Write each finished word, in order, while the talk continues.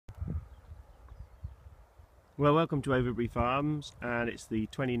Well, welcome to Overbury Farms, and it's the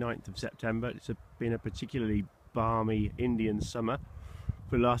 29th of September. It's been a particularly balmy Indian summer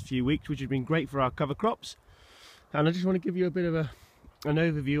for the last few weeks, which has been great for our cover crops. And I just want to give you a bit of an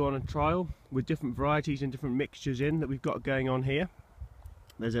overview on a trial with different varieties and different mixtures in that we've got going on here.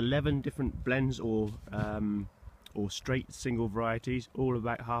 There's 11 different blends or straight single varieties, all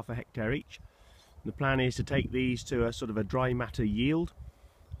about ½ hectare each. The plan is to take these to a sort of a dry matter yield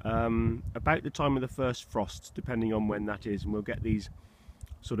about the time of the first frost, depending on when that is, and we'll get these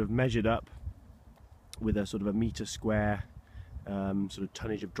sort of measured up with a sort of a metre square sort of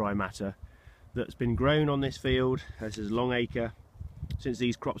tonnage of dry matter that's been grown on this field. This is Long Acre since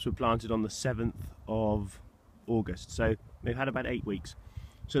these crops were planted on the 7th of August, so they've had about 8 weeks.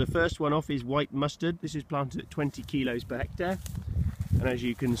 So the first one off is white mustard. This is planted at 20 kilos per hectare, and as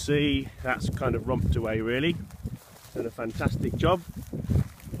you can see, that's kind of romped away really. Done a fantastic job.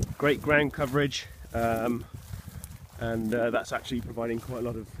 Great ground coverage, and that's actually providing quite a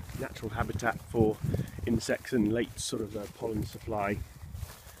lot of natural habitat for insects and late sort of pollen supply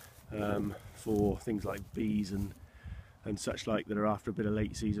for things like bees and such like that are after a bit of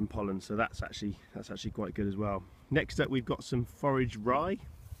late season pollen. So that's actually quite good as well. Next up, we've got some forage rye,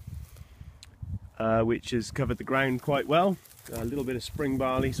 which has covered the ground quite well. A little bit of spring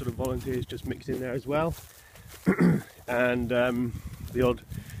barley sort of volunteers just mixed in there as well, and the odd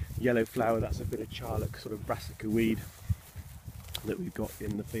yellow flower, that's a bit of charlock, sort of brassica weed that we've got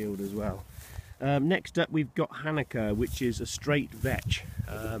in the field as well. Next up, we've got Hanukkah, which is a straight vetch.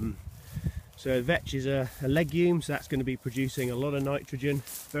 So vetch is a legume, so that's going to be producing a lot of nitrogen,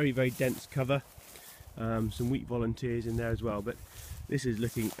 very dense cover. Some wheat volunteers in there as well, but this is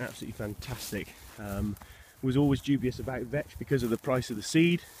looking absolutely fantastic. Was always dubious about vetch because of the price of the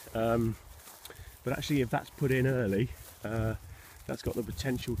seed, but actually if that's put in early, that's got the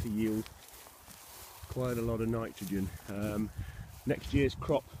potential to yield quite a lot of nitrogen. Next year's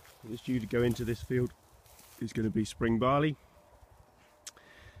crop that's due to go into this field is going to be spring barley,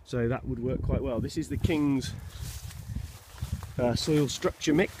 so that would work quite well. This is the King's soil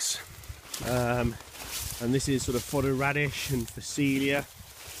structure mix, and this is sort of fodder radish and phacelia,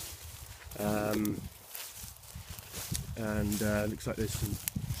 and looks like there's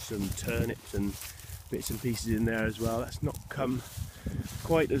some turnips and bits and pieces in there as well. That's not come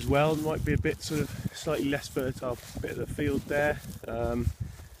quite as well, might be a bit sort of slightly less fertile bit of the field there.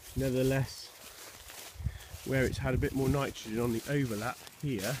 Nevertheless, where it's had a bit more nitrogen on the overlap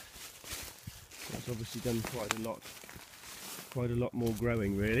here, that's obviously done quite a lot more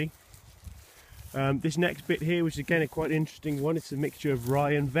growing really. This next bit here, which is again a quite interesting one, it's a mixture of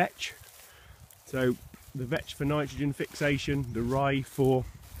rye and vetch. So the vetch for nitrogen fixation, the rye for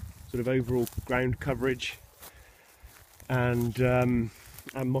sort of overall ground coverage, and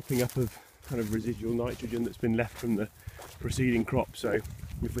mopping up of kind of residual nitrogen that's been left from the preceding crop. So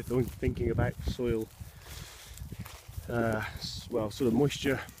if we're thinking about soil, well, sort of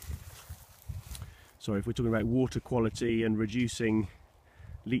moisture, sorry, if we're talking about water quality and reducing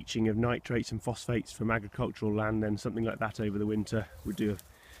leaching of nitrates and phosphates from agricultural land, then something like that over the winter would do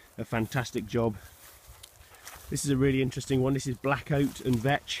a fantastic job. This is a really interesting one. This is black oat and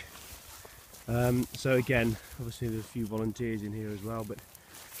vetch. So again, obviously there's a few volunteers in here as well, but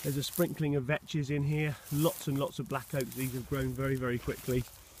there's a sprinkling of vetches in here, lots and lots of black oats. These have grown very quickly,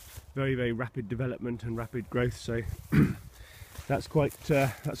 very rapid development and rapid growth, so that's quite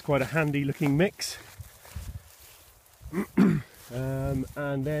a handy looking mix. And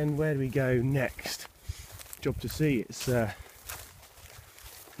then where do we go next? Job to see.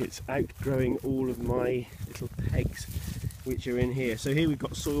 It's outgrowing all of my little pegs which are in here. So here we've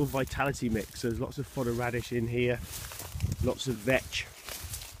got soil vitality mix. So there's lots of fodder radish in here, lots of vetch.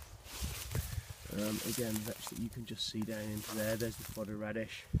 Again, vetch that you can just see down into there. There's the fodder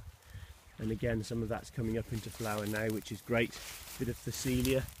radish, and again some of that's coming up into flower now, which is great. Bit of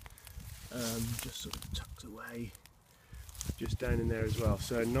phacelia, just sort of tucked away, just down in there as well.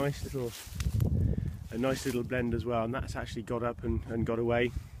 So a nice little blend as well, and that's actually got up and got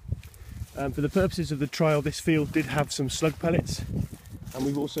away. For the purposes of the trial, this field did have some slug pellets, and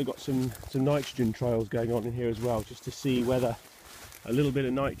we've also got some nitrogen trials going on in here as well, just to see whether a little bit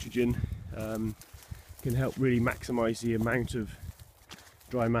of nitrogen can help really maximise the amount of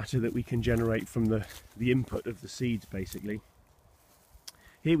dry matter that we can generate from the input of the seeds basically.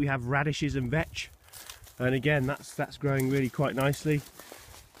 Here we have radishes and vetch, and again that's growing really quite nicely.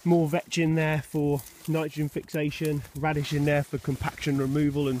 More vetch in there for nitrogen fixation, radish in there for compaction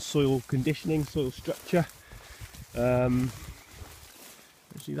removal and soil conditioning, soil structure. Actually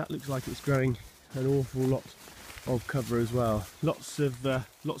that looks like it's growing an awful lot of cover as well. Lots of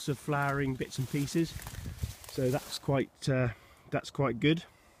flowering bits and pieces. So that's quite good.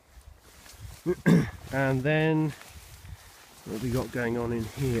 And then what have we got going on in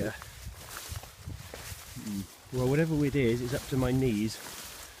here? Well, whatever it is, it's up to my knees,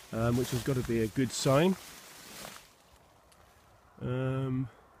 which has got to be a good sign. Right.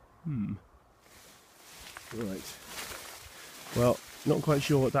 Well, not quite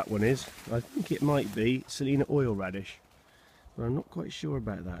sure what that one is. I think it might be Salina oil radish, but I'm not quite sure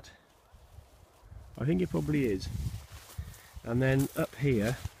about that. I think it probably is. And then up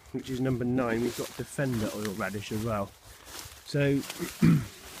here, which is number 9, we've got Defender oil radish as well. So,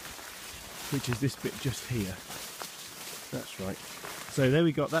 which is this bit just here. That's right. So there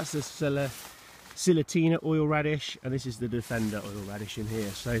we got, that's the Silatina oil radish, and this is the Defender oil radish in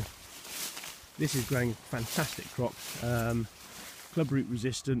here. So this is growing fantastic crop, club root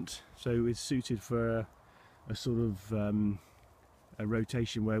resistant, so it's suited for a sort of a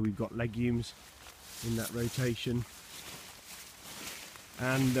rotation where we've got legumes in that rotation.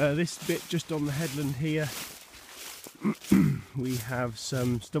 And this bit just on the headland here, we have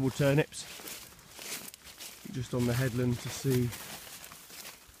some stubble turnips just on the headland to see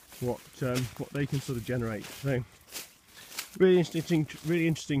what they can sort of generate. So really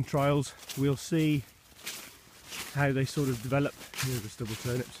interesting trials. We'll see how they sort of develop. Here's the stubble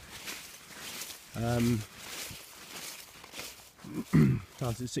turnips.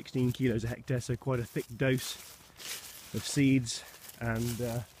 Planted 16 kilos a hectare, so quite a thick dose of seeds, and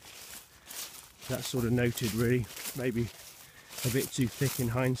that's sort of noted really. Maybe a bit too thick in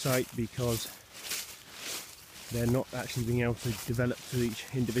hindsight because they're not actually being able to develop to each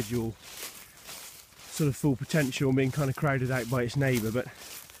individual sort of full potential and being kind of crowded out by its neighbour, but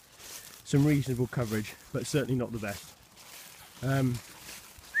some reasonable coverage, but certainly not the best.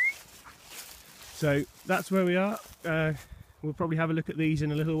 So that's where we are. We'll probably have a look at these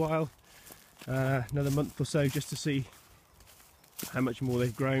in a little while, another month or so, just to see how much more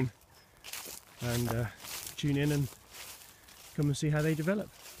they've grown, and tune in and come and see how they develop.